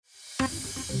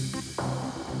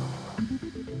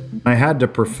I had to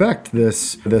perfect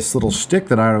this little shtick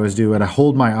that I always do. And I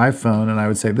hold my iPhone and I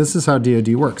would say, this is how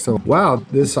DoD works. So, wow,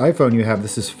 this iPhone you have,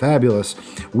 this is fabulous.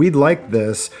 We'd like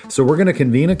this. So we're going to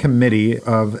convene a committee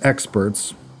of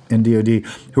experts in DoD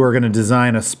who are going to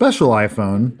design a special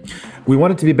iPhone. We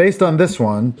want it to be based on this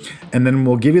one, and then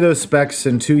we'll give you those specs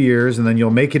in 2 years, and then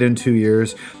you'll make it in 2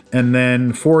 years, and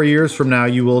then 4 years from now,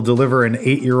 you will deliver an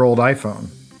 8-year-old iPhone.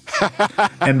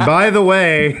 And by the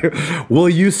way, will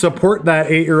you support that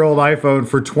 8-year-old iPhone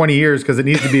for 20 years because it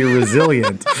needs to be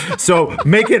resilient? So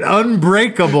make it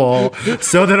unbreakable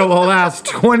so that it will last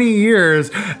 20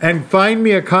 years, and find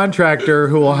me a contractor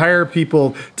who will hire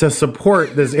people to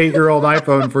support this 8-year-old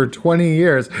iPhone for 20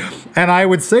 years. And I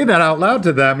would say that out loud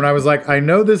to them. And I was like, I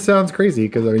know this sounds crazy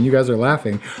because you guys are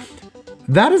laughing.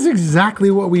 That is exactly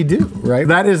what we do, right?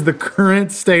 That is the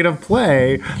current state of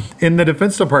play in the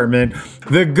Defense Department.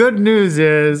 The good news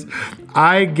is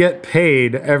I get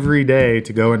paid every day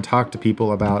to go and talk to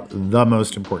people about the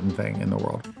most important thing in the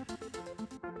world.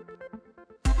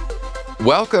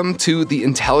 Welcome to The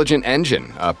Intelligent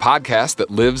Engine, a podcast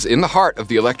that lives in the heart of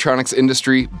the electronics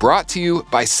industry, brought to you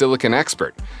by Silicon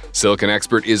Expert. Silicon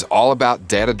Expert is all about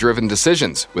data-driven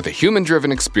decisions with a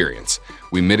human-driven experience.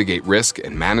 We mitigate risk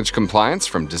and manage compliance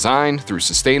from design through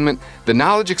sustainment. The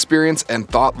knowledge, experience, and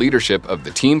thought leadership of the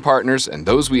team partners and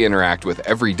those we interact with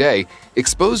every day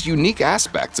expose unique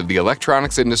aspects of the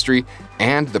electronics industry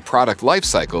and the product life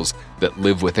cycles that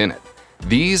live within it.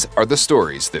 These are the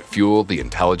stories that fuel the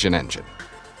intelligent engine.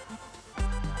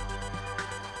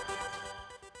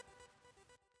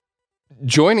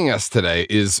 Joining us today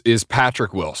is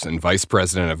Patrick Wilson, Vice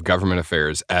President of Government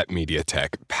Affairs at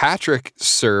MediaTek. Patrick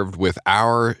served with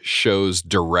our show's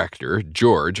director,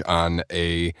 George, on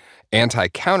a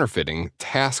anti-counterfeiting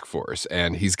task force,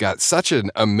 and he's got such an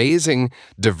amazing,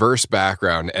 diverse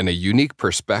background and a unique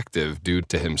perspective due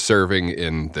to him serving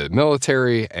in the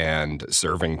military and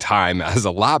serving time as a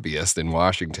lobbyist in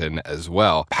Washington as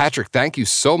well. Patrick, thank you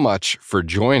so much for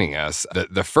joining us.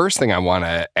 The first thing I want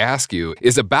to ask you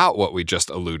is about what we just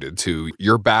alluded to,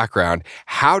 your background.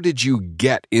 How did you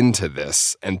get into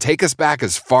this? And take us back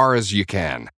as far as you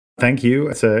can. Thank you.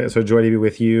 It's a joy to be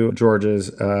with you. George is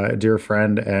a dear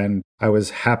friend, and I was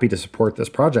happy to support this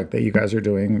project that you guys are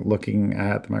doing, looking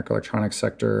at the microelectronics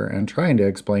sector and trying to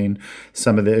explain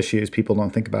some of the issues people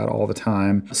don't think about all the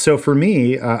time. So for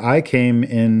me, I came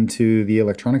into the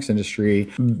electronics industry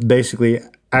basically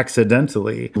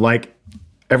accidentally, like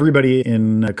everybody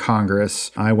in Congress.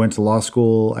 I went to law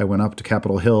school. I went up to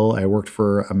Capitol Hill. I worked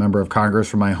for a member of Congress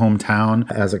from my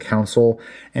hometown as a counsel.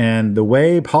 And the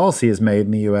way policy is made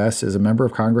in the U.S. is a member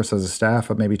of Congress has a staff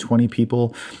of maybe 20 people.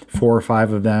 4 or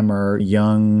 5 of them are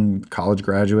young college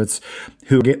graduates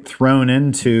who get thrown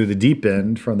into the deep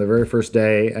end from the very first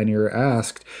day, and you're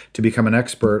asked to become an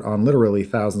expert on literally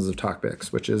thousands of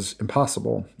topics, which is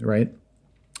impossible, right?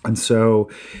 And so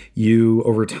you,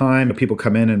 over time, people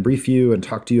come in and brief you and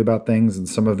talk to you about things, and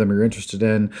some of them you're interested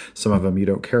in, some of them you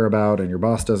don't care about, and your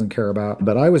boss doesn't care about.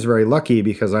 But I was very lucky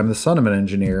because I'm the son of an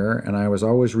engineer, and I was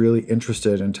always really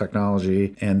interested in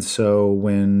technology. And so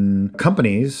when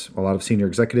companies, a lot of senior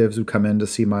executives would come in to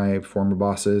see my former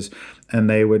bosses, and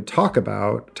they would talk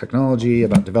about technology,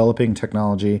 about developing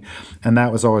technology, and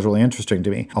that was always really interesting to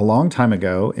me. A long time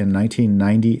ago, in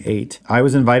 1998, I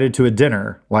was invited to a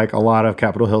dinner, like a lot of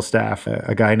Capitol Hill staff.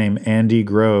 A guy named Andy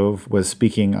Grove was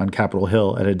speaking on Capitol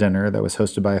Hill at a dinner that was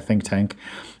hosted by a think tank,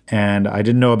 and I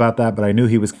didn't know about that, but I knew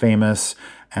he was famous,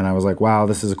 and I was like, wow,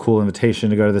 this is a cool invitation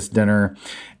to go to this dinner.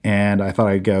 And I thought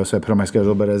I'd go, so I put it on my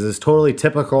schedule. But as is totally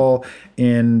typical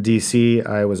in D.C.,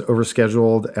 I was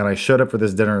overscheduled, and I showed up for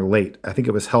this dinner late. I think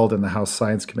it was held in the House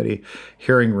Science Committee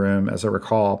hearing room, as I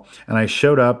recall. And I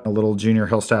showed up, a little junior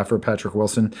Hill staffer, Patrick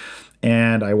Wilson,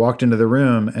 and I walked into the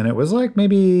room, and it was like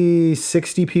maybe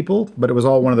 60 people, but it was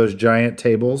all one of those giant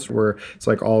tables where it's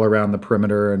like all around the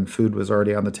perimeter, and food was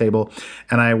already on the table.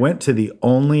 And I went to the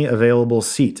only available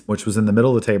seat, which was in the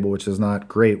middle of the table, which is not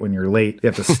great when you're late. You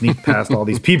have to sneak past all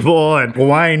these people and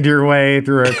wind your way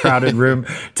through a crowded room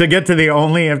to get to the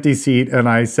only empty seat. And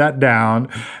I sat down,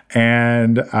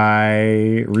 and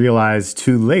I realized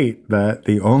too late that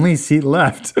the only seat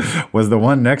left was the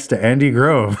one next to Andy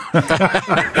Grove.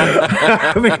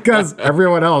 Because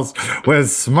everyone else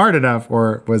was smart enough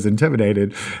or was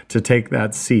intimidated to take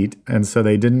that seat. And so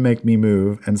they didn't make me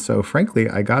move. And so, frankly,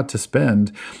 I got to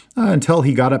spend, until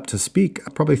he got up to speak,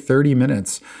 probably 30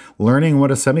 minutes learning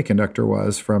what a semiconductor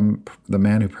was from the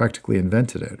man who practically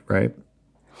invented it, right?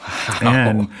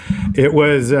 And it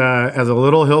was, as a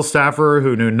little Hill staffer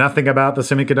who knew nothing about the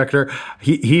semiconductor,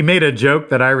 he made a joke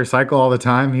that I recycle all the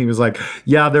time. He was like,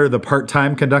 yeah, they're the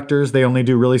part-time conductors. They only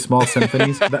do really small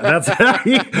symphonies.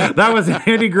 That was an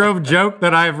Andy Grove joke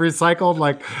that I've recycled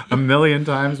like a million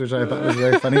times, which I thought was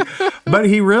very funny. But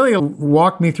he really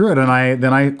walked me through it. And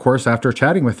then I, of course, after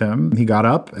chatting with him, he got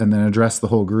up and then addressed the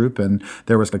whole group. And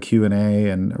there was a Q&A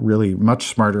and really much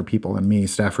smarter people than me,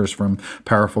 staffers from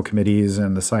powerful committees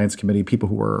and the science committee, people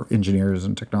who were engineers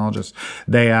and technologists.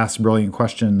 They asked brilliant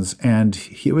questions, and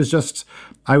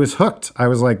I was hooked. I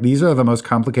was like, these are the most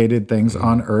complicated things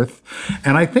on earth.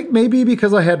 And I think maybe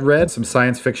because I had read some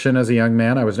science fiction as a young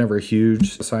man, I was never a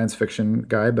huge science fiction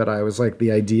guy, but I was like,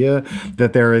 the idea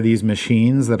that there are these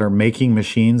machines that are making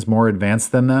machines more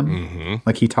advanced than them. Mm-hmm.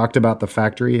 Like he talked about the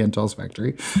factory, Intel's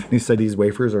factory. And he said these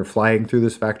wafers are flying through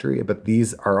this factory, but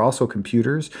these are also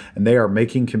computers, and they are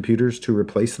making computers to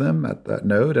replace them at that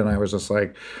node. And I was just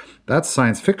like, that's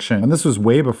science fiction. And this was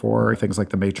way before things like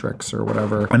The Matrix or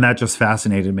whatever. And that just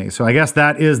fascinated me. So I guess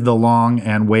that is the long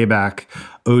and way back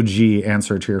OG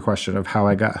answer to your question of how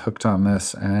I got hooked on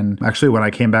this. And actually, when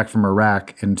I came back from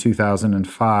Iraq in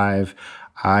 2005,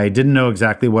 I didn't know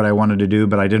exactly what I wanted to do,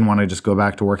 but I didn't want to just go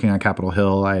back to working on Capitol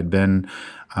Hill. I had been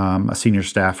a senior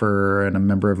staffer and a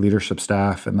member of leadership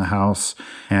staff in the House.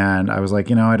 And I was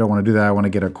like, I don't want to do that. I want to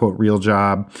get a, quote, real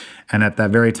job. And at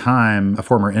that very time, a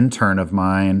former intern of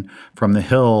mine from the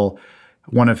Hill,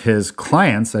 one of his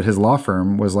clients at his law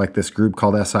firm was like this group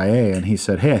called SIA. And he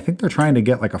said, hey, I think they're trying to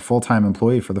get like a full-time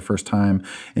employee for the first time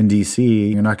in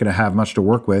DC. You're not going to have much to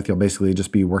work with. You'll basically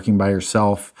just be working by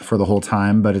yourself for the whole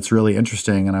time, but it's really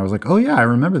interesting. And I was like, oh yeah, I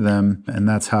remember them. And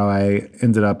that's how I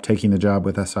ended up taking the job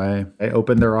with SIA. I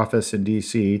opened their office in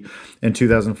DC in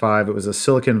 2005. It was a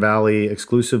Silicon Valley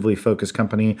exclusively focused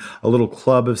company, a little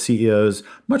club of CEOs,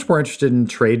 much more interested in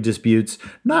trade disputes,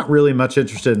 not really much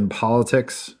interested in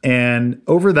politics. And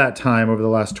over that time, over the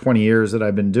last 20 years that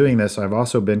I've been doing this, I've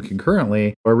also been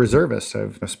concurrently a reservist.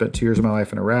 I've spent 2 years of my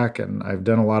life in Iraq, and I've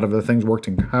done a lot of the things, worked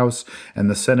in House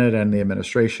and the Senate and the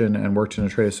administration, and worked in a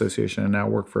trade association, and now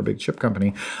work for a big chip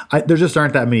company. There just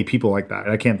aren't that many people like that.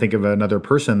 I can't think of another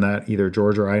person that either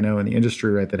George or I know in the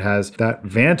industry, right, that has that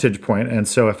vantage point. And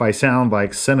so if I sound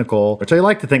like cynical, which I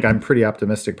like to think I'm a pretty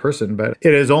optimistic person, but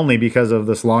it is only because of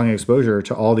this long exposure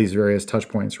to all these various touch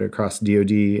points right across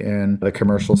DoD and the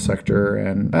commercial sector.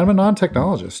 And I'm a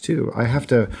non-technologist too. I have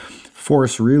to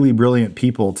force really brilliant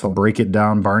people to break it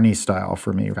down Barney style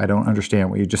for me. I don't understand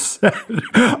what you just said.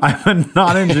 I'm a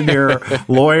non-engineer,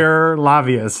 lawyer,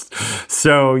 lobbyist.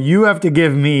 So you have to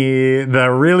give me the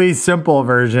really simple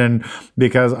version,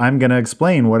 because I'm going to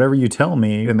explain whatever you tell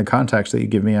me in the context that you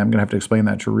give me. I'm going to have to explain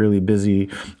that to really busy,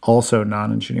 also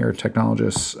non-engineer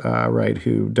technologists, right,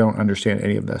 who don't understand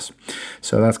any of this.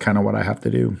 So that's kind of what I have to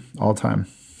do all the time.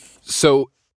 So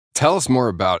tell us more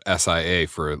about SIA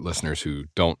for listeners who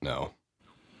don't know.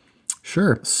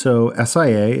 Sure. So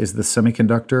SIA is the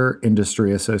Semiconductor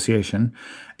Industry Association.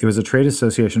 It was a trade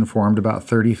association formed about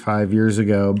 35 years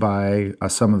ago by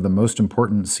some of the most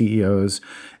important CEOs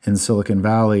in Silicon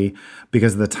Valley,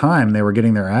 because at the time they were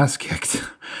getting their ass kicked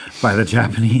by the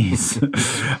Japanese.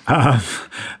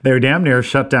 They were damn near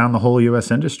shut down the whole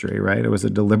U.S. industry, right? It was a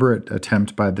deliberate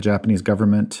attempt by the Japanese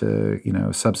government to,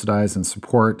 subsidize and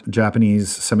support Japanese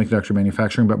semiconductor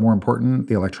manufacturing, but more important,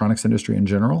 the electronics industry in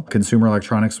general. Consumer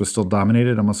electronics was still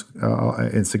dominated almost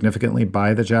insignificantly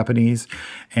by the Japanese,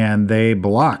 and they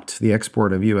blocked the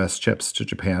export of U.S. chips to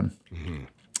Japan. Mm-hmm.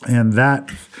 And that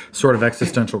sort of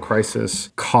existential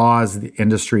crisis caused the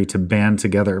industry to band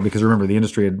together, because remember, the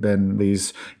industry had been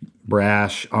these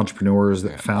brash entrepreneurs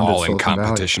that founded all in Silicon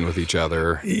competition Valley. With each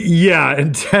other. Yeah,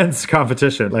 intense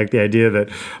competition. Like the idea that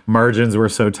margins were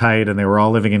so tight and they were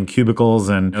all living in cubicles,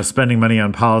 and spending money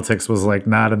on politics was like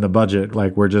not in the budget.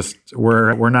 Like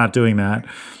we're not doing that.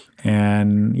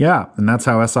 And that's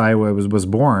how SIA was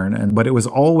born. But it was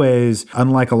always,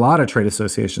 unlike a lot of trade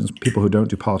associations, people who don't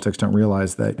do politics don't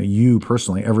realize that you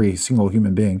personally, every single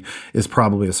human being, is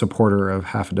probably a supporter of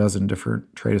half a dozen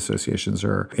different trade associations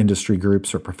or industry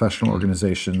groups or professional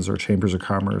organizations or chambers of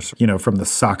commerce, from the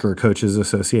soccer coaches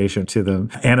association to the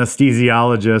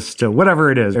anesthesiologist to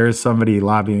whatever it is. There's somebody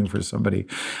lobbying for somebody.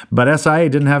 But SIA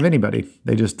didn't have anybody.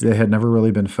 They had never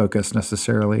really been focused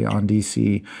necessarily on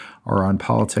DC or on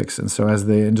politics. And so as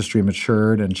the industry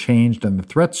matured and changed and the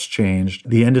threats changed,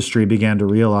 the industry began to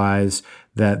realize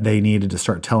that they needed to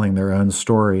start telling their own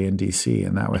story in DC.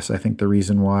 And that was, I think, the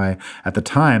reason why, at the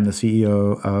time, the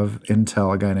CEO of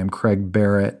Intel, a guy named Craig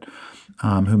Barrett,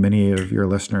 who many of your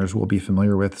listeners will be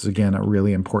familiar with, is again a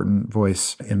really important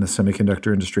voice in the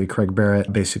semiconductor industry. Craig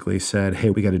Barrett basically said, hey,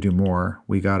 we got to do more.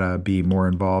 We got to be more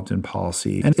involved in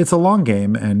policy. And it's a long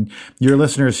game. And your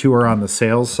listeners who are on the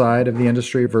sales side of the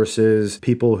industry versus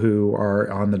people who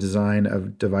are on the design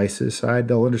of devices side,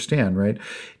 they'll understand, right?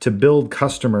 To build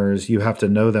customers, you have to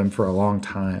know them for a long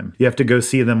time. You have to go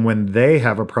see them when they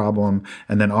have a problem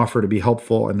and then offer to be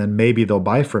helpful. And then maybe they'll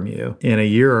buy from you in a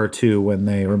year or two when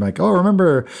they were like, oh,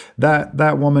 remember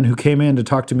that woman who came in to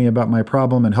talk to me about my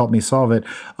problem and help me solve it.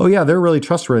 Oh yeah, they're really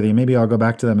trustworthy. Maybe I'll go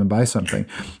back to them and buy something.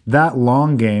 That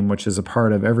long game, which is a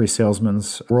part of every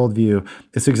salesman's worldview,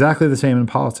 it's exactly the same in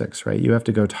politics, right? You have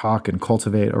to go talk and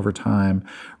cultivate over time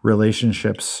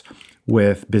relationships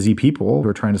with busy people who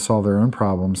are trying to solve their own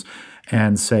problems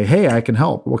and say, hey, I can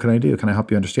help. What can I do? Can I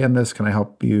help you understand this? Can I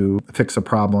help you fix a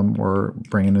problem or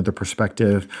bring another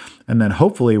perspective? And then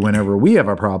hopefully whenever we have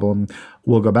a problem,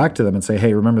 we'll go back to them and say,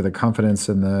 hey, remember the confidence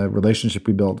and the relationship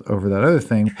we built over that other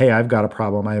thing? Hey, I've got a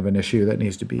problem. I have an issue that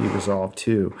needs to be resolved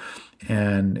too.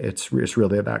 And it's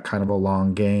really that kind of a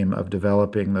long game of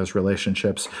developing those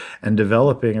relationships and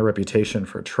developing a reputation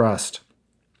for trust.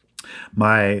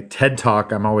 My TED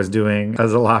Talk I'm always doing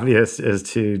as a lobbyist is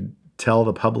to tell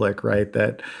the public, right,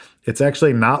 that it's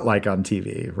actually not like on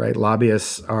TV, right?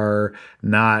 Lobbyists are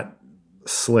not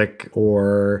slick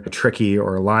or tricky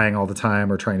or lying all the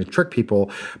time or trying to trick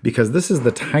people, because this is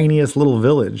the tiniest little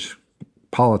village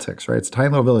politics, right? It's a tiny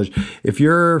little village. If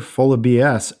you're full of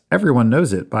BS, everyone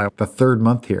knows it by the third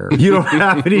month here. You don't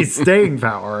have any staying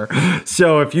power.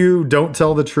 So if you don't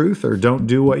tell the truth or don't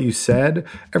do what you said,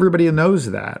 everybody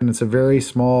knows that. And it's a very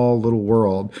small little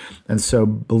world. And so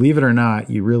believe it or not,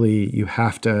 you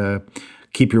have to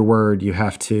keep your word. You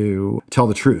have to tell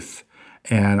the truth.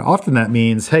 And often that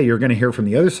means, hey, you're going to hear from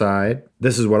the other side.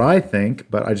 This is what I think,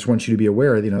 but I just want you to be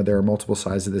aware, there are multiple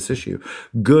sides of this issue.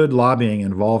 Good lobbying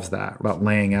involves that, about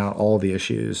laying out all the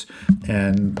issues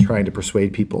and trying to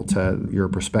persuade people to your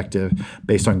perspective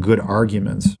based on good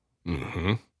arguments.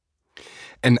 Mm-hmm.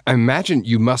 And I imagine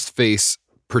you must face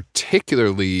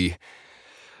particularly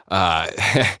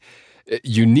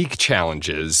unique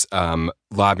challenges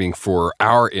lobbying for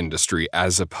our industry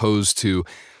as opposed to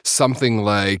something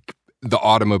like the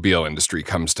automobile industry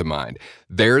comes to mind.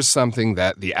 There's something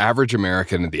that the average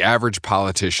American and the average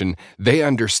politician, they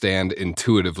understand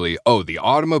intuitively. Oh, the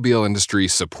automobile industry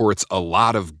supports a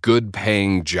lot of good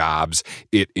paying jobs.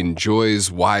 It enjoys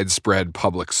widespread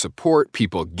public support.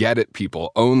 People get it.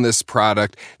 People own this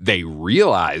product. They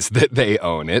realize that they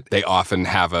own it. They often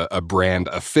have a brand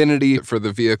affinity for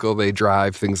the vehicle they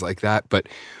drive, things like that. But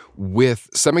with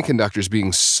semiconductors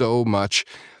being so much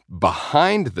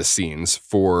behind the scenes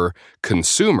for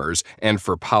consumers and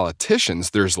for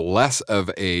politicians, there's less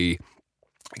of an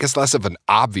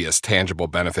obvious tangible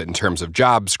benefit in terms of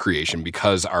jobs creation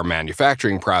because our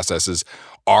manufacturing processes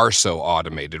are so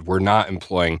automated. We're not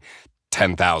employing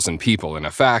 10,000 people in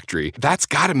a factory. That's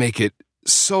got to make it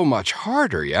so much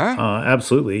harder, yeah?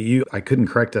 Absolutely. I couldn't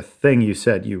correct a thing you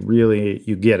said.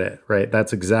 You get it, right?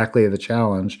 That's exactly the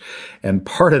challenge. And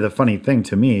part of the funny thing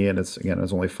to me, and it's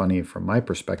only funny from my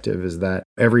perspective, is that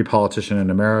every politician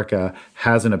in America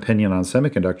has an opinion on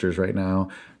semiconductors right now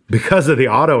because of the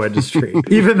auto industry.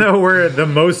 Even though we're the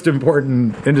most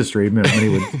important industry, many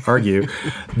would argue,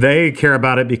 they care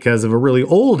about it because of a really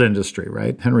old industry,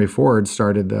 right? Henry Ford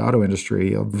started the auto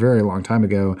industry a very long time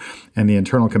ago, and the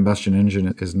internal combustion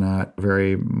engine is not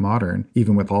very modern,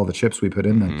 even with all the chips we put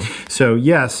in them. So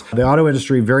yes, the auto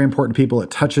industry, very important people.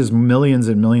 It touches millions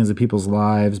and millions of people's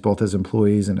lives, both as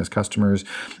employees and as customers,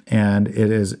 and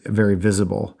it is very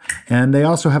visible. And they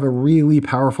also have a really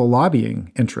powerful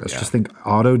lobbying interest. Just think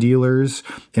auto dealers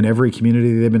in every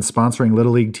community. They've been sponsoring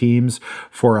Little League teams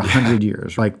for 100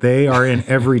 years. Like they are in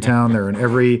every town. They're in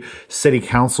every city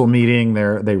council meeting.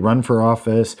 They run for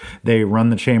office. They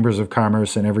run the chambers of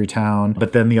commerce in every town.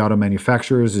 But then the auto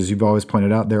manufacturers, as you've always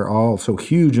pointed out, they're also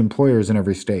huge employers in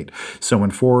every state. So when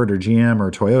Ford or GM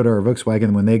or Toyota or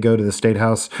Volkswagen, when they go to the State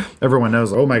House, everyone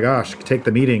knows, oh my gosh, take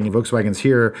the meeting. Volkswagen's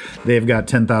here. They've got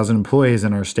 10,000 employees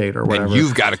in our state or whatever. And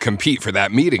you've got to compete for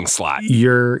that meeting slot.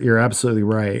 You're absolutely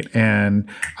right. And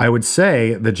I would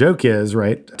say the joke is,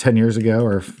 right, 10 years ago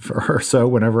or so,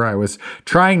 whenever I was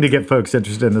trying to get folks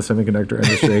interested in the semiconductor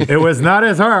industry, it was not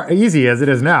as easy as it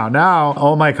is now. Now,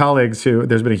 all my colleagues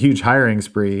there's been a huge hiring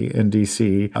spree in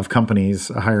DC of companies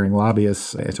hiring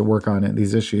lobbyists to work on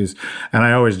these issues. And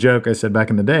I always joke, I said back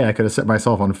in the day, I could have set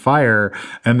myself on fire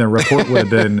and the report would have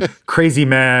been crazy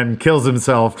man kills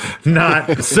himself, not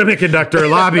semiconductor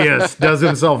lobbyist does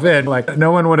himself in. Like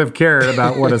no one would have cared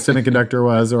about what a semiconductor was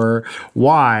was or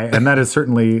why. And that is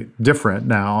certainly different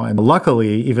now. And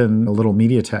luckily, even a little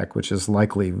MediaTek, which is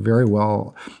likely very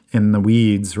well in the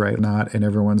weeds, right? Not in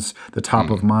everyone's the top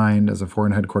of mind as a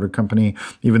foreign headquartered company,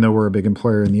 even though we're a big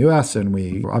employer in the US and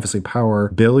we obviously power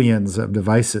billions of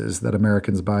devices that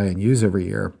Americans buy and use every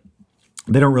year.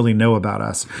 They don't really know about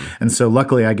us. And so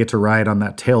luckily I get to ride on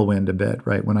that tailwind a bit,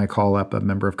 right? When I call up a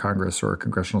member of Congress or a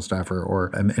congressional staffer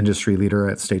or an industry leader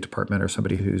at State Department or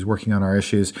somebody who's working on our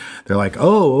issues, they're like,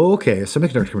 oh, okay, a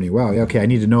semiconductor company. Wow, okay, I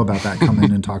need to know about that. Come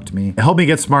in and talk to me. Help me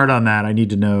get smart on that. I need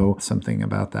to know something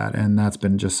about that. And that's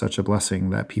been just such a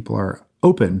blessing that people are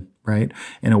open, right?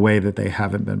 In a way that they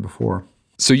haven't been before.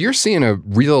 So you're seeing a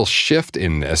real shift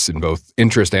in this in both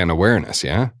interest and awareness,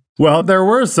 yeah? Well, there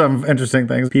were some interesting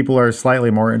things. People are slightly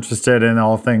more interested in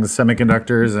all things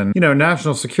semiconductors and,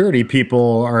 national security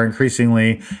people are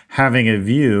increasingly having a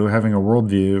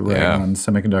worldview on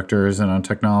semiconductors and on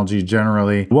technology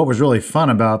generally. What was really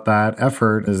fun about that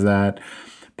effort is that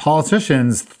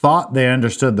politicians thought they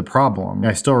understood the problem.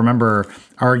 I still remember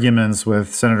arguments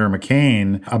with Senator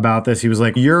McCain about this. He was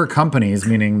like, your companies,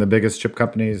 meaning the biggest chip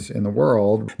companies in the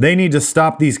world, they need to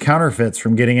stop these counterfeits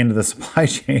from getting into the supply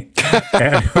chain.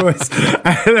 And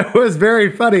it was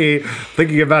very funny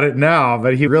thinking about it now,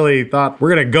 but he really thought, we're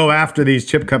going to go after these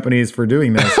chip companies for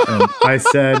doing this. And I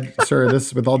said, sir,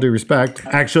 this with all due respect,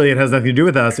 actually, it has nothing to do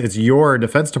with us. It's your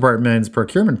Defense Department's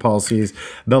procurement policies.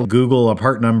 They'll Google a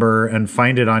part number and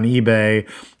find it on eBay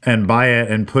and buy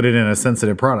it and put it in a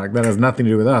sensitive product. That has nothing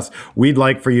to do with us. We'd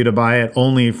like for you to buy it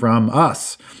only from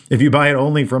us. If you buy it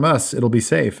only from us, it'll be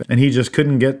safe. And he just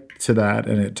couldn't get to that.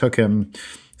 And it took him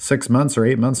 6 months or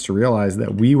 8 months to realize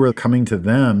that we were coming to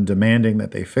them demanding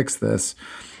that they fix this.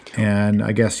 And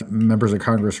I guess members of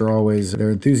Congress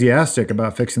they're enthusiastic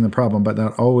about fixing the problem, but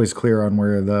not always clear on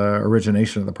where the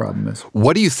origination of the problem is.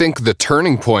 What do you think the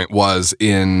turning point was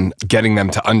in getting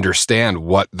them to understand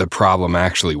what the problem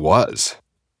actually was?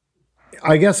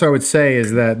 I guess I would say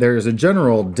is that there's a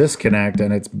general disconnect,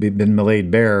 and it's been laid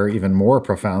bare even more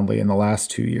profoundly in the last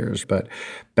 2 years. But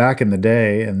back in the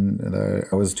day, and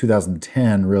it was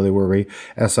 2010 really where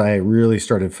SIA really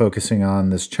started focusing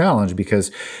on this challenge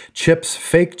because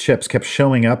fake chips kept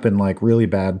showing up in like really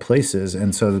bad places.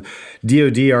 And so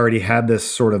DoD already had this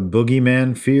sort of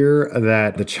boogeyman fear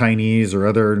that the Chinese or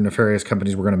other nefarious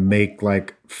companies were going to make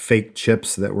like fake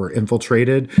chips that were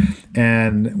infiltrated.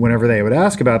 And whenever they would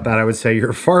ask about that, I would say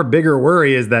your far bigger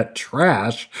worry is that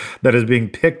trash that is being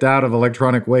picked out of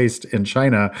electronic waste in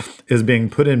China is being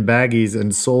put in baggies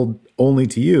and sold only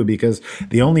to you, because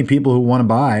the only people who want to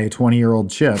buy 20-year-old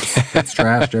chips that's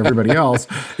trash to everybody else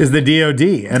is the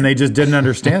DoD. And they just didn't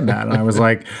understand that. And I was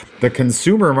like, the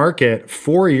consumer market,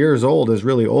 4 years old, is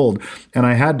really old. And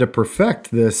I had to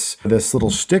perfect this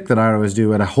little shtick that I always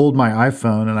do. And I hold my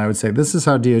iPhone and I would say, this is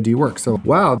how DoD works. So,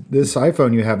 wow, this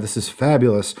iPhone you have, this is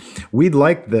fabulous. We'd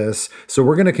like this. So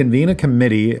we're going to convene a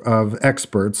committee of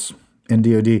experts in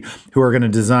DoD who are going to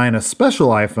design a special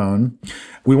iPhone.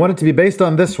 We want it to be based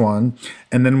on this one,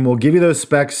 and then we'll give you those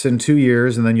specs in 2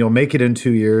 years, and then you'll make it in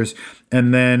 2 years,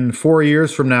 and then 4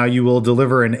 years from now, you will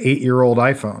deliver an 8-year-old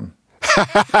iPhone.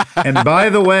 And by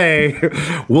the way,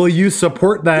 will you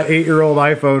support that 8-year-old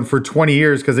iPhone for 20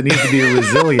 years because it needs to be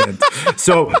resilient?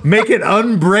 So make it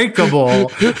unbreakable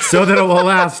so that it will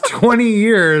last 20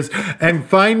 years, and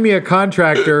find me a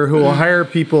contractor who will hire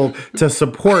people to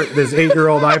support this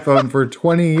 8-year-old iPhone for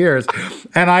 20 years.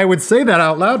 And I would say that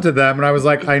out loud to them. And I was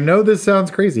like, I know this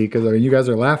sounds crazy because you guys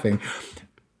are laughing.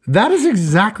 That is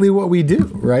exactly what we do,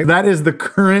 right? That is the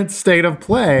current state of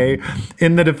play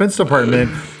in the Defense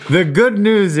Department. The good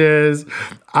news is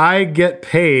I get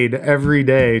paid every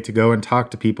day to go and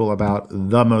talk to people about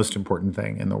the most important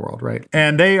thing in the world, right?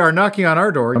 And they are knocking on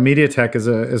our door. MediaTek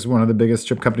is one of the biggest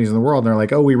chip companies in the world. And they're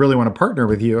like, oh, we really want to partner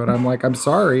with you. And I'm like, I'm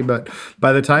sorry, but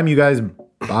by the time you guys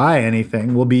buy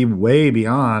anything, will be way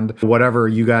beyond whatever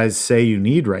you guys say you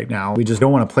need right now. We just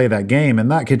don't want to play that game.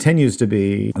 And that continues to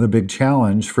be the big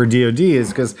challenge for DoD, is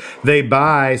because they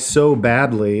buy so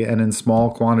badly and in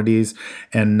small quantities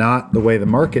and not the way the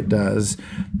market does,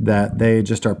 that they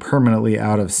just are permanently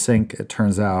out of sync, it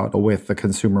turns out, with the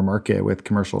consumer market, with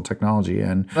commercial technology.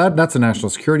 And that's a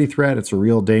national security threat. It's a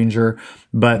real danger.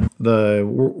 But the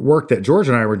work that George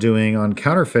and I were doing on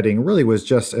counterfeiting really was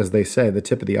just, as they say, the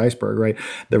tip of the iceberg, right?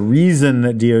 The reason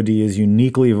that DoD is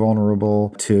uniquely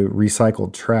vulnerable to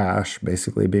recycled trash,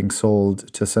 basically being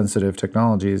sold to sensitive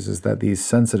technologies, is that these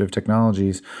sensitive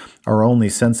technologies are only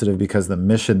sensitive because the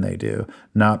mission they do,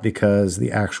 not because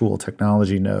the actual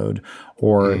technology node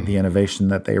or the innovation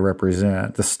that they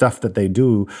represent. The stuff that they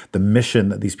do, the mission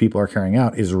that these people are carrying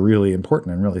out is really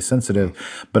important and really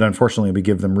sensitive. But unfortunately, we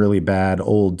give them really bad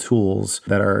old tools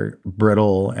that are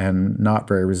brittle and not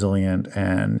very resilient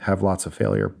and have lots of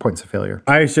points of failure.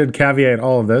 I should caveat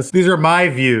all of this. These are my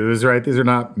views, right? These are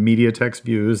not MediaTek's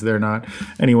views. They're not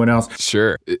anyone else.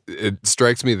 Sure. It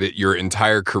strikes me that your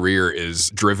entire career is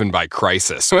driven by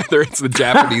crisis, whether it's the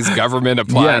Japanese government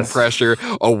applying pressure,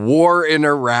 a war in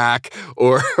Iraq,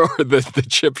 or the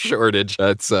chip shortage.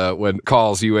 That's when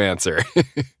calls you answer.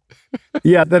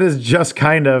 Yeah, that is just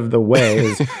kind of the way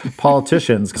is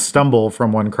politicians stumble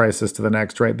from one crisis to the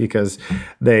next, right? Because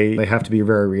they have to be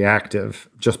very reactive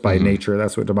just by nature.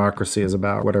 That's what democracy is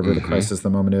about, whatever the crisis of the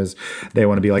moment is. They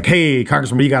want to be like, hey,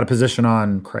 Congressman, you got a position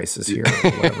on crisis here,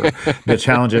 or whatever the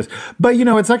challenge is. But,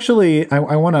 it's actually,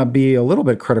 I want to be a little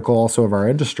bit critical also of our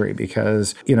industry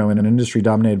because, in an industry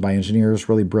dominated by engineers,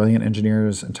 really brilliant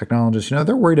engineers and technologists,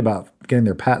 they're worried about getting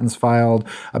their patents filed,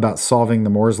 about solving the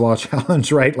Moore's Law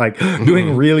challenge, right? Like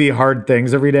doing really hard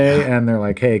things every day. And they're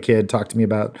like, hey, kid, talk to me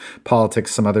about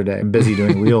politics some other day. I'm busy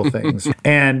doing real things.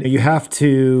 And you have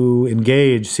to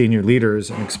engage senior leaders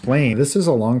and explain this is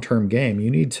a long-term game. You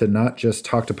need to not just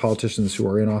talk to politicians who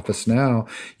are in office now.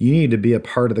 You need to be a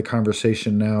part of the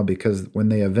conversation now because when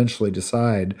they eventually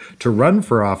decide to run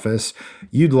for office,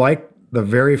 you'd like the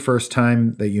very first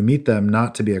time that you meet them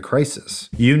not to be a crisis.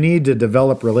 You need to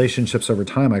develop relationships over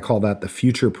time. I call that the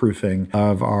future-proofing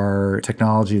of our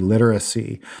technology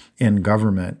literacy in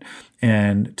government.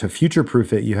 And to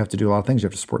future-proof it, you have to do a lot of things. You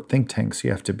have to support think tanks.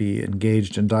 You have to be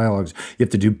engaged in dialogues. You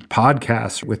have to do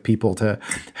podcasts with people to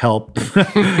help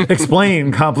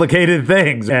explain complicated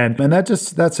things. And that's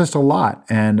just a lot.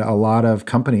 And a lot of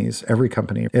companies, every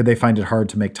company, they find it hard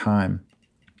to make time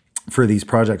for these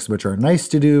projects, which are nice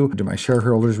to do. Do my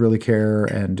shareholders really care?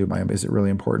 And is it really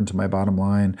important to my bottom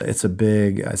line? It's a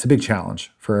big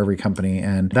challenge for every company.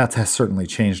 And that has certainly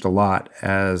changed a lot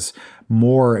as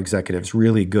more executives,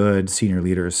 really good senior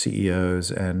leaders, CEOs,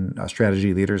 and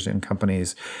strategy leaders in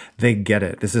companies, they get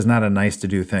it. This is not a nice to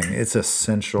do thing. It's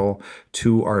essential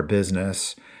to our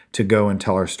business to go and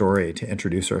tell our story, to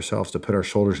introduce ourselves, to put our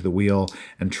shoulder to the wheel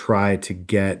and try to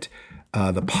get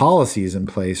the policies in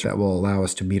place that will allow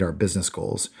us to meet our business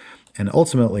goals. And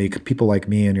ultimately, people like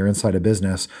me, and you're inside a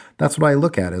business, that's what I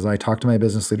look at as I talk to my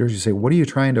business leaders. You say, what are you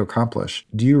trying to accomplish?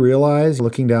 Do you realize,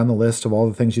 looking down the list of all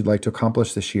the things you'd like to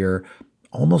accomplish this year,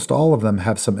 almost all of them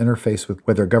have some interface with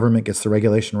whether government gets the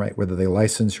regulation right, whether they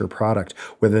license your product,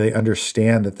 whether they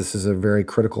understand that this is a very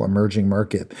critical emerging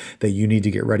market that you need to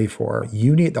get ready for.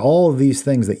 You need all of these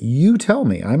things that you tell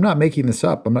me. I'm not making this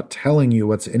up. I'm not telling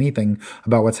you anything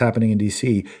about what's happening in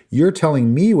DC. You're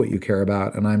telling me what you care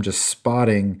about, and I'm just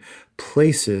spotting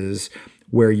places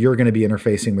where you're going to be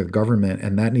interfacing with government,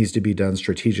 and that needs to be done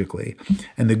strategically.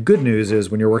 And the good news is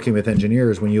when you're working with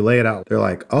engineers, when you lay it out, they're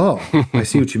like, oh, I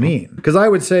see what you mean. Because I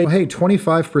would say, hey,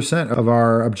 25% of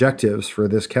our objectives for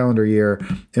this calendar year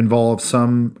involve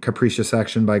some capricious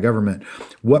action by government.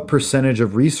 What percentage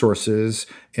of resources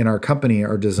in our company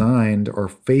are designed or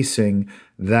facing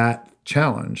that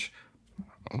challenge?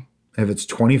 If it's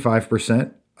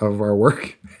 25%, of our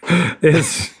work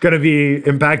is going to be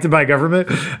impacted by government,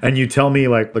 and you tell me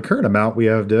like the current amount we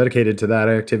have dedicated to that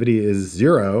activity is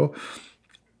zero,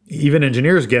 even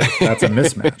engineers get that's a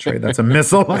mismatch, right? That's a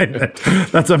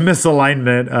misalignment. That's a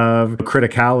misalignment of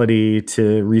criticality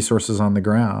to resources on the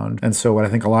ground. And so what I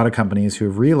think a lot of companies who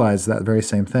have realized that very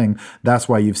same thing, that's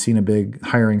why you've seen a big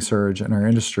hiring surge in our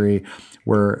industry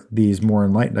where these more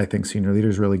enlightened, I think, senior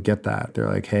leaders really get that.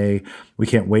 They're like, hey, we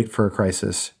can't wait for a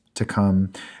crisis to come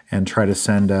and try to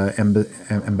send an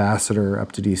ambassador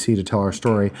up to DC to tell our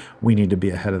story. We need to be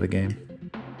ahead of the game.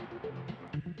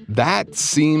 That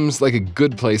seems like a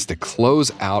good place to close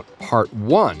out part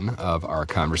one of our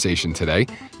conversation today.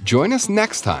 Join us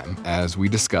next time as we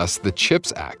discuss the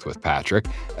CHIPS Act with Patrick,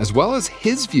 as well as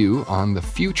his view on the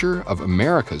future of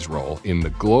America's role in the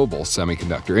global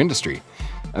semiconductor industry.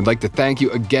 I'd like to thank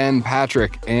you again,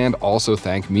 Patrick, and also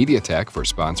thank MediaTek for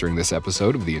sponsoring this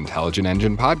episode of the Intelligent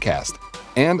Engine podcast.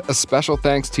 And a special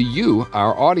thanks to you,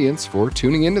 our audience, for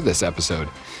tuning into this episode.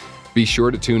 Be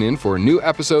sure to tune in for new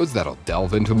episodes that'll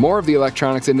delve into more of the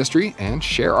electronics industry and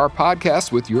share our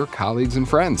podcast with your colleagues and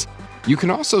friends. You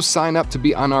can also sign up to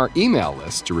be on our email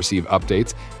list to receive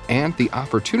updates and the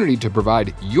opportunity to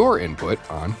provide your input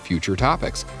on future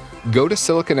topics. Go to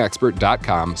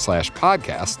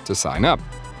siliconexpert.com/podcast to sign up.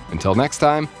 Until next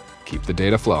time, keep the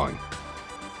data flowing.